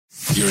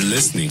You're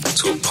listening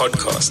to a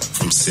podcast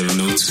from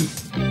 702.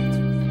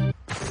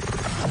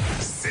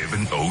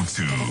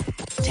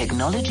 702.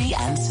 Technology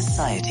and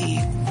Society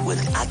with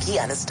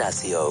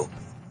Anastasiou.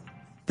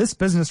 This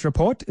business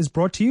report is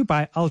brought to you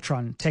by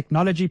Altron,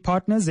 technology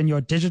partners in your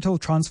digital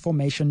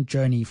transformation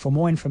journey. For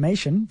more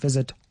information,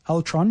 visit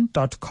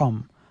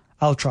altron.com.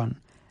 Altron,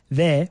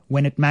 there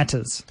when it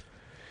matters.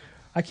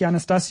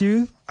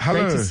 Anastasiou,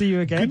 hello. Great to see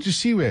you again. Good to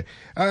see you.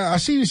 I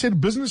see you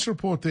said business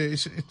report there.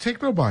 It's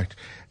Technobyte.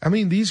 I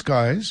mean, these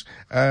guys,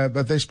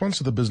 but they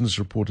sponsor the business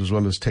report as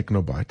well as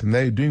Technobyte, and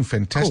they're doing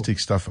fantastic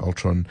stuff,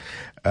 Altron.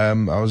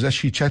 I was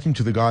actually chatting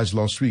to the guys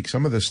last week.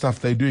 Some of the stuff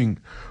they're doing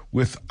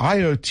with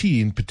IoT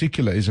in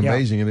particular is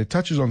amazing, and it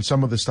touches on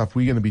some of the stuff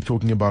we're going to be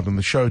talking about on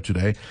the show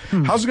today.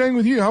 How's it going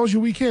with you? How was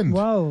your weekend?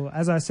 Well,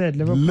 as I said,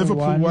 Liverpool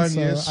won, so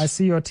yes. I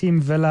see your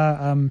team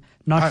Villa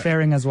not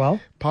faring as well.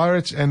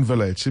 Pirates and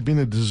Villa. It's been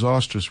a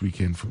disastrous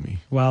weekend for me.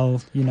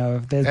 Well, you know,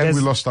 and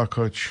we lost our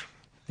coach.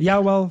 Yeah,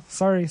 well,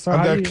 sorry.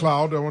 Under a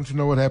cloud, I want to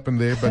know what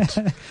happened there, but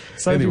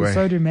anyway.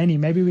 So do many.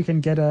 Maybe we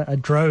can get a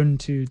drone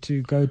to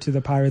go to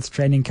the Pirates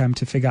training camp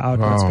to figure out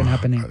what's been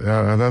happening.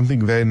 I don't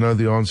think they know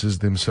the answers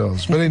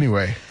themselves. But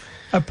anyway.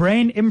 A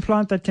brain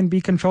implant that can be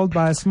controlled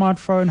by a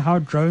smartphone, how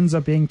drones are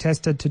being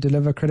tested to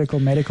deliver critical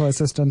medical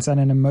assistance,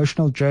 and an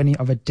emotional journey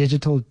of a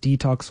digital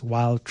detox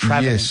while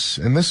traveling. Yes,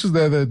 and this is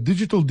the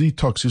digital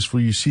detox is for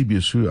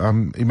Eusebius, who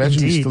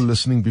imagine he's still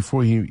listening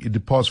before he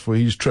departs for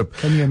his trip.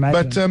 Can you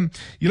imagine? But,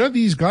 you know,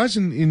 these guys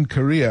in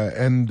Korea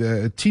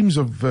and teams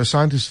of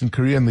scientists in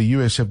Korea and the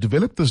US have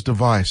developed this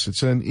device.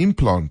 It's an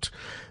implant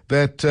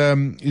that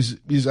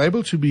is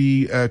able to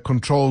be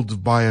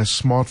controlled by a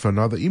smartphone.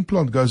 Now, the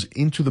implant goes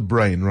into the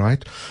brain,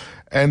 right?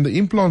 And the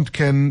implant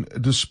can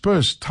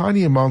disperse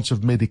tiny amounts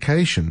of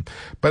medication,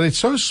 but it's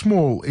so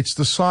small, it's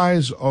the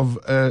size of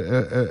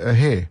a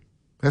hair.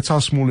 That's how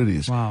small it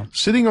is. Wow.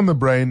 Sitting on the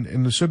brain,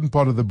 in a certain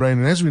part of the brain.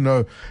 And as we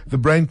know, the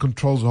brain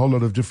controls a whole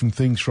lot of different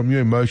things, from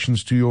your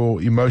emotions to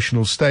your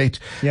emotional state.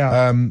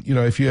 Yeah. You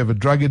know, if you have a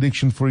drug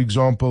addiction, for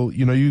example,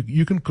 you know,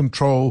 you can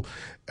control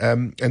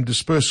and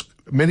disperse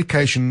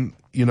medication,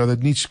 you know,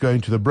 that needs to go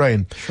into the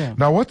brain. Sure.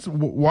 Now,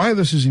 why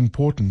this is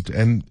important,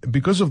 and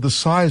because of the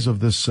size of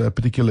this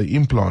particular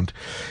implant,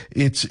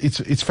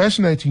 it's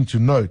fascinating to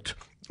note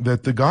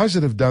that the guys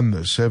that have done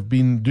this have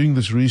been doing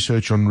this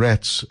research on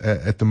rats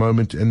at the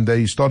moment, and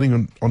they're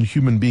starting on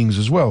human beings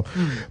as well.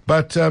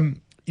 But,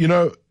 you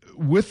know,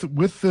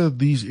 with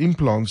these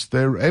implants,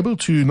 they're able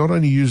to not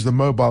only use the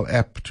mobile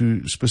app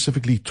to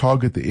specifically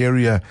target the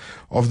area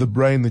of the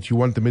brain that you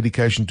want the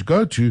medication to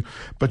go to,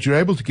 but you're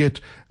able to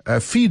get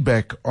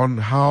feedback on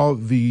how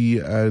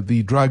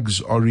the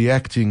drugs are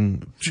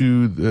reacting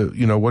to the,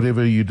 you know,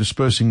 whatever you're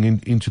dispersing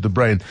into the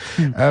brain.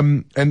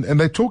 And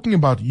they're talking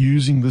about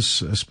using this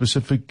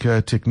specific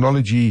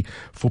technology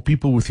for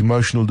people with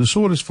emotional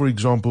disorders, for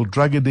example,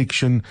 drug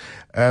addiction,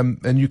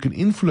 and you can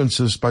influence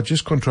this by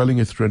just controlling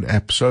it through an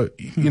app. So,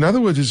 in other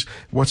words,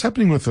 what's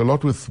happening with a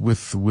lot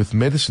with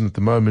medicine at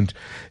the moment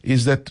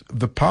is that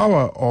the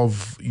power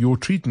of your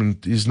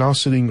treatment is now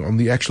sitting on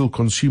the actual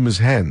consumer's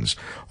hands,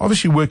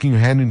 obviously working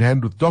hand in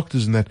hand with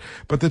doctors and that,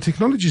 but the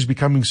technology is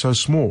becoming so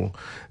small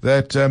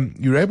that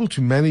you're able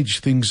to manage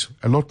things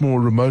a lot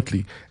more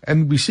remotely.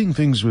 And we're seeing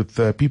things with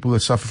people that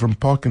suffer from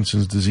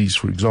Parkinson's disease,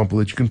 for example,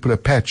 that you can put a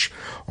patch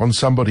on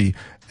somebody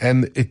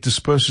and it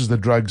disperses the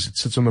drugs. It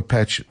sits on a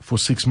patch for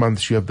 6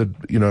 months. You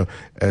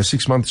have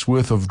 6 months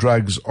worth of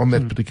drugs on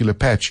that particular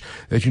patch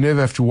that you never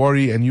have to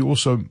worry, and you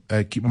also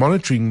keep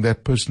monitoring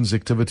that person's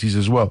activities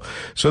as well.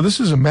 So this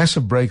is a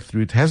massive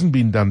breakthrough. It hasn't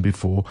been done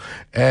before,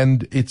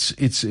 and it's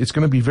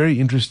going to be very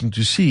interesting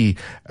to see,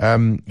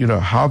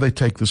 how they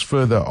take this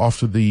further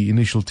after the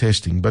initial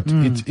testing. But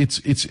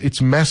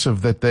it's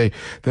massive that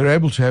they're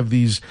able to have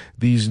these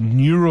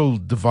neural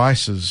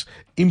devices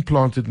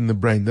implanted in the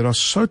brain that are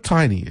so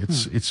tiny.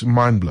 It's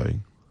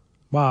mind-blowing.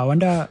 Wow, I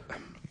wonder.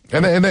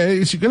 And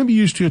it's going to be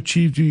used to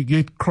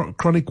get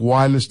chronic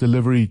wireless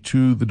delivery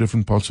to the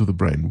different parts of the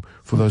brain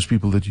for those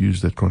people that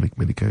use that chronic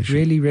medication.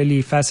 Really,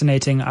 really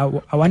fascinating.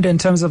 I wonder, in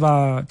terms of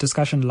our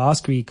discussion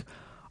last week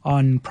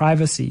on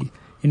privacy,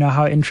 you know,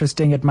 how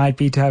interesting it might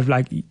be to have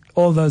like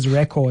all those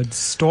records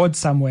stored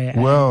somewhere.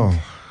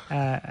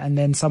 And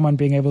then someone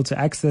being able to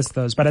access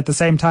those. But at the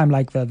same time,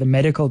 like the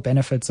medical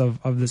benefits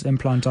of this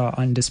implant are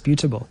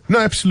undisputable. No,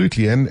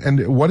 absolutely.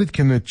 And what it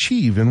can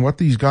achieve, and what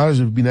these guys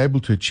have been able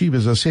to achieve,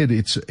 as I said,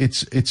 it's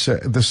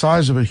the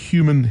size of a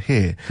human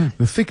hair,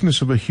 the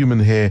thickness of a human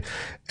hair.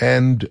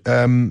 And,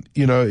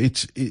 you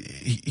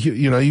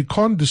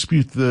can't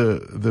dispute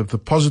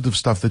the positive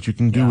stuff that you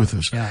can do with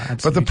this. Yeah,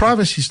 but the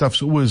privacy stuff's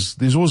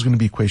there's always going to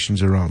be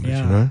questions around it,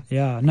 you know?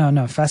 Yeah,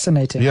 no,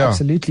 fascinating. Yeah.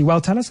 Absolutely. Well,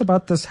 tell us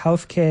about this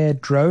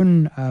healthcare drone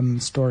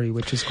story,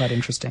 which is quite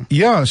interesting.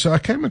 Yeah, so I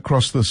came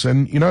across this,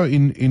 and, you know,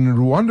 in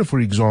Rwanda, for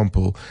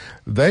example,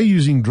 they're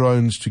using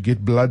drones to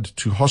get blood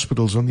to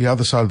hospitals on the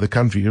other side of the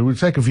country. It would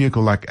take a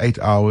vehicle like 8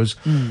 hours.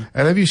 And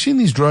have you seen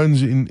these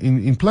drones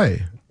in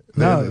play?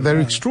 They're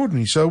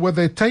extraordinary. So what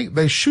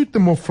they shoot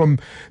them off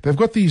they've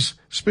got these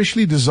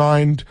specially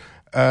designed,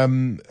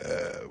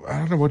 I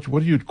don't know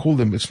what you'd call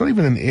them. It's not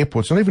even an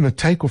airport. It's not even a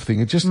takeoff thing.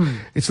 It just,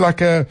 it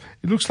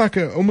looks like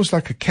almost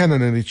like a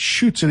cannon, and it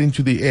shoots it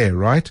into the air,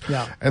 right?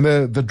 Yeah. And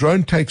the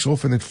drone takes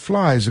off and it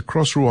flies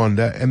across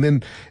Rwanda, and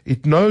then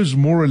it knows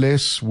more or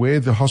less where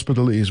the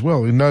hospital is.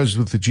 Well, it knows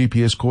with the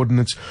GPS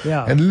coordinates,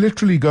 and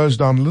literally goes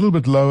down a little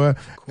bit lower,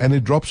 and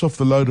it drops off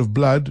the load of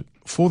blood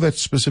for that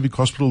specific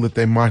hospital that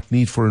they might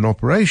need for an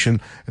operation,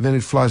 and then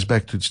it flies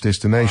back to its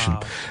destination.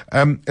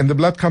 Wow. And the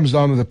blood comes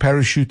down with a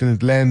parachute, and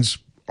it lands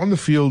on the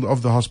field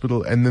of the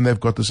hospital, and then they've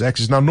got this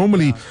access. Now,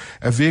 normally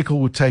a vehicle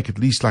would take at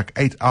least like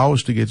 8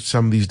 hours to get to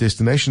some of these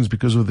destinations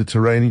because of the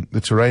terrain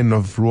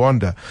of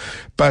Rwanda.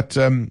 But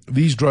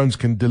these drones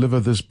can deliver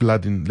this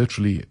blood in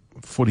literally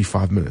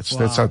 45 minutes.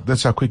 Wow.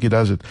 That's how quick it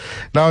does it.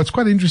 Now, it's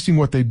quite interesting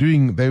what they're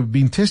doing. They've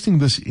been testing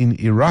this in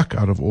Iraq,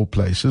 out of all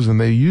places, and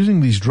they're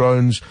using these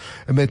drones,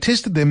 and they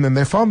tested them, and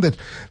they found that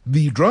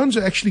the drones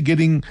are actually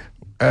getting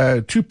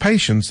to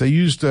patients. They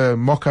used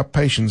mock-up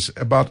patients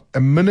about a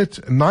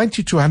minute,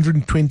 90 to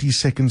 120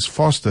 seconds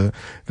faster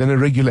than a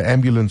regular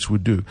ambulance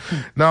would do.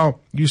 Now,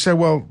 you say,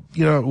 well,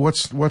 you know,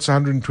 what's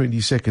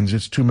 120 seconds?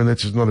 It's 2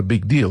 minutes. It's not a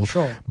big deal.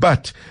 Sure.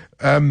 But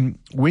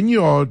when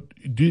you are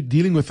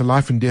dealing with a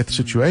life and death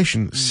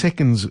situation,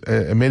 seconds,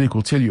 a medic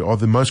will tell you, are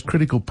the most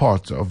critical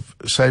part of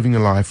saving a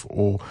life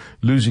or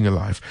losing a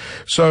life.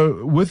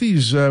 So with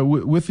these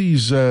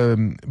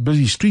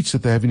busy streets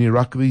that they have in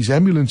Iraq, these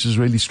ambulances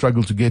really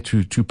struggle to get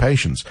to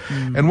patients.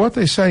 And what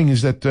they're saying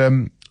is that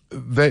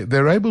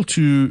they're able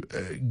to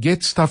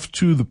get stuff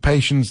to the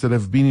patients that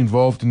have been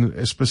involved in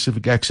a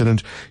specific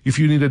accident. If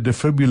you need a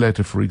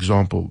defibrillator, for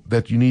example,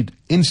 that you need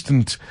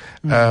instant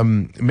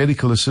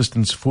medical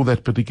assistance for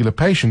that particular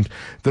patient,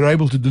 they're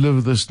able to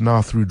deliver this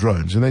now through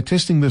drones. And they're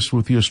testing this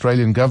with the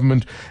Australian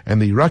government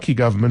and the Iraqi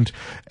government,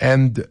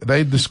 and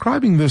they're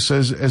describing this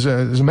as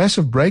a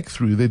massive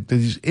breakthrough, that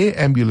these air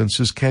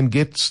ambulances can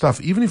get stuff,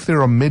 even if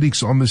there are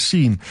medics on the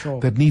scene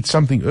that need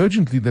something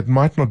urgently that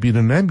might not be in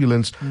an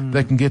ambulance,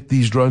 they can get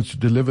these drones to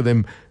deliver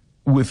them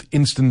with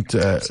instant,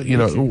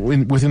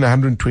 within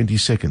 120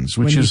 seconds,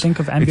 which is when you think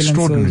of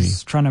extraordinary.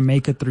 ambulances trying to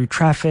make it through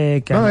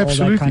traffic and all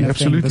that kind of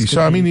thing.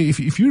 So, I mean,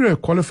 if you're a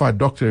qualified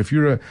doctor, if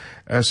you're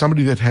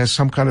somebody that has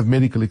some kind of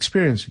medical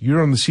experience,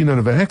 you're on the scene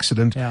of an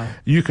accident,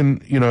 you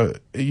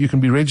can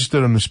be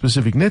registered on a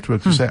specific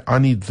network to say, I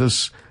need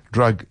this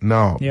drug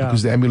now,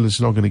 because the ambulance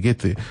is not going to get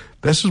there.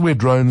 This is where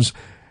drones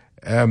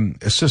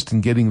assist in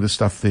getting the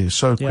stuff there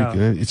so quick.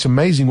 It's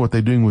amazing what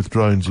they're doing with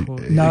drones. Cool.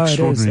 No, it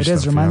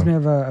is. Reminds me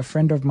of a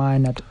friend of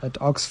mine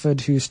at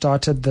Oxford who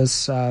started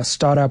this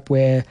startup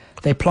where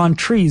they plant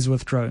trees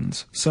with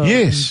drones. So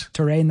in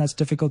terrain that's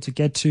difficult to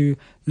get to,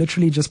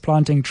 literally just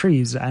planting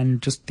trees,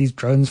 and just these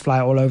drones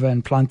fly all over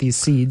and plant these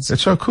seeds.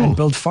 It's so cool. And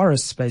build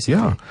forests, basically.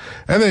 Yeah.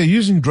 And they're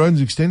using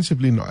drones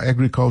extensively in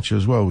agriculture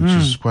as well, which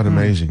is quite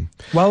amazing.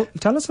 Well,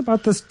 tell us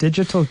about this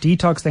digital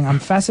detox thing. I'm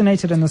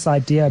fascinated in this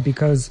idea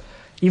because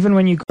even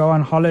when you go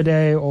on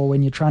holiday or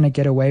when you're trying to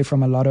get away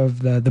from a lot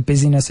of the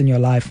busyness in your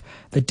life,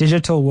 the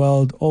digital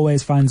world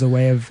always finds a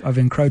way of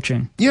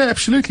encroaching. Yeah,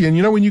 absolutely.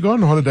 And when you go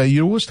on holiday,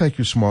 you always take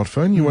your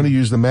smartphone. You want to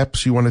use the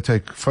maps. You want to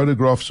take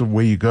photographs of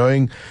where you're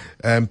going.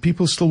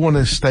 People still want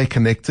to stay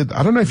connected.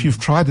 I don't know if you've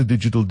tried a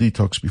digital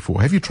detox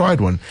before. Have you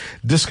tried one?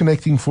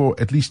 Disconnecting for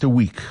at least a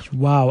week.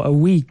 Wow, a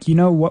week. You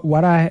know,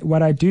 what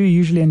I do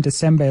usually in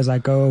December is I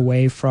go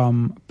away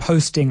from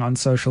posting on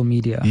social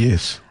media.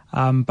 Yes.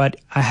 But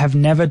I have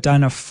never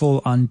done a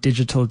full-on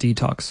digital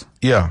detox.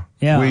 Yeah.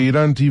 Where you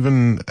don't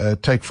even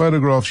take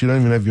photographs, you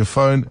don't even have your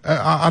phone.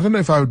 I don't know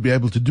if I would be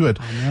able to do it.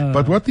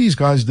 But what these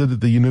guys did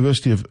at the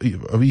University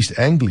of East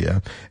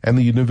Anglia and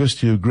the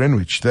University of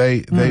Greenwich,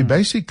 they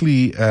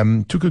basically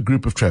took a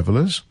group of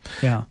travelers,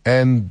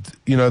 and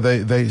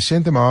they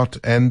sent them out,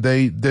 and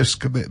they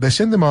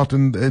sent them out,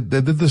 and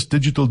they did this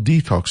digital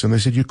detox, and they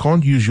said you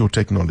can't use your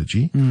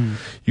technology.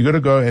 You got to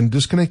go and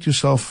disconnect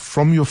yourself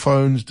from your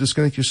phones,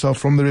 disconnect yourself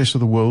from the rest of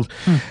the world,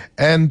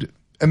 and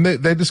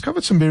they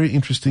discovered some very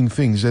interesting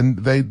things, and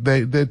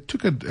they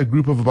took a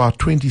group of about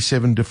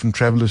 27 different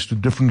travelers to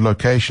different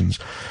locations,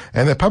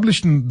 and they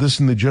published this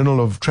in the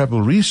Journal of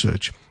Travel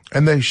Research.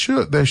 And they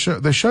showed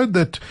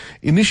that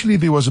initially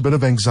there was a bit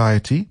of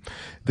anxiety,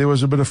 there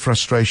was a bit of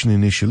frustration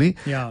initially,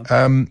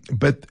 and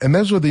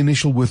those were the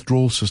initial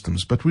withdrawal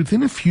systems. But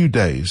within a few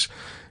days,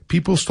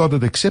 people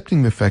started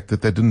accepting the fact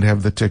that they didn't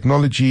have the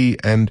technology,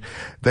 and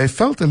they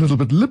felt a little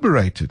bit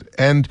liberated.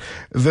 And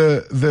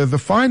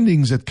the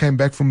findings that came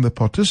back from the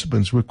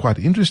participants were quite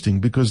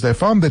interesting, because they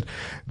found that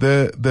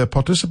the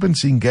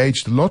participants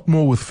engaged a lot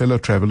more with fellow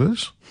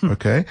travelers.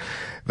 Okay.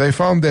 They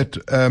found that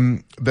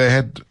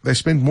they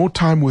spent more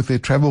time with their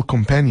travel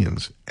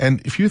companions. And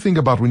if you think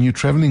about when you're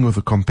traveling with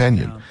a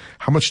companion,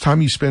 how much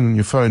time you spend on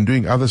your phone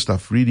doing other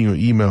stuff, reading your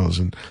emails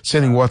and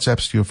sending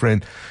WhatsApps to your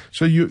friend.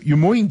 So you're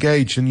more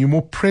engaged and you're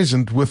more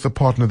present with the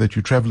partner that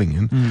you're traveling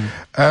in.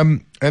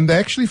 And they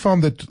actually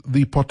found that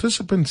the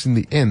participants in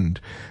the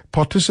end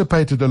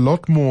participated a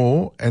lot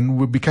more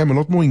and became a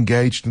lot more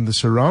engaged in the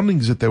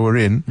surroundings that they were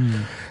in.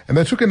 And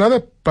they took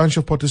another bunch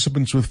of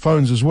participants with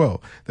phones as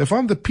well. They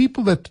found that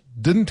people that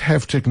didn't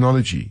have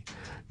technology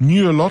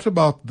knew a lot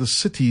about the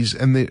cities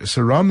and the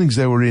surroundings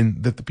they were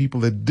in that the people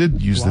that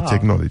did use the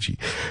technology,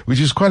 which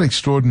is quite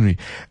extraordinary.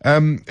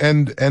 And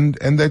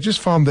they just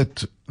found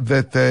that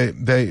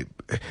they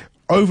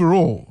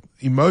overall,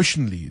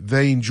 emotionally,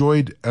 they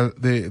enjoyed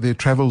their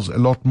travels a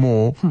lot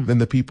more than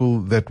the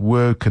people that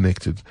were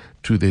connected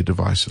to their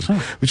devices,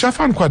 which I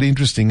found quite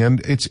interesting. And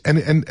it's and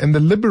the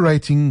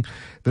liberating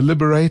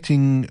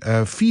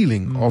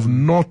feeling of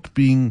not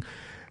being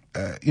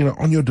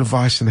on your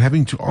device and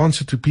having to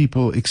answer to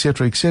people,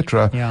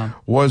 etc.,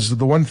 was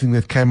the one thing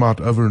that came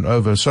out over and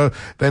over. So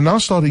they're now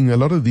starting a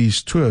lot of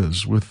these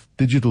tours with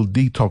digital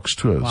detox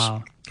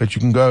tours that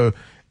you can go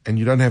and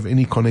you don't have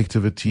any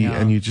connectivity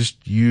and you're just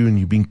and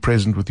you're being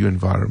present with your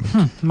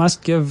environment.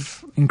 Must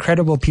give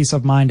incredible peace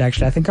of mind,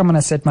 actually. I think I'm going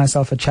to set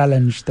myself a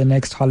challenge the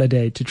next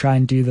holiday to try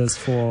and do this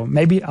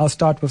maybe I'll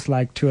start with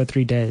like 2 or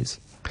 3 days.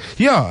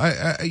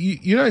 Yeah,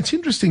 it's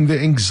interesting, the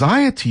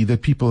anxiety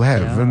that people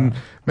have. And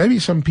maybe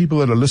some people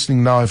that are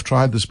listening now have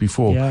tried this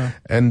before. Yeah.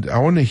 And I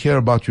want to hear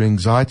about your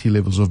anxiety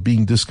levels of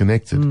being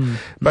disconnected.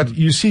 But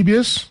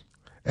Eusebius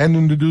and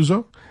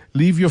Nduduzo,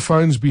 leave your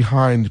phones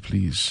behind,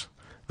 please.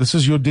 This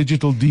is your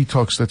digital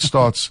detox that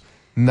starts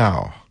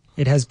now.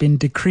 It has been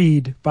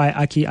decreed by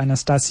Aki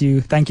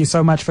Anastasiou. Thank you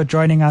so much for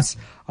joining us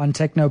on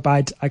Techno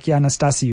Byte, Aki Anastasiou.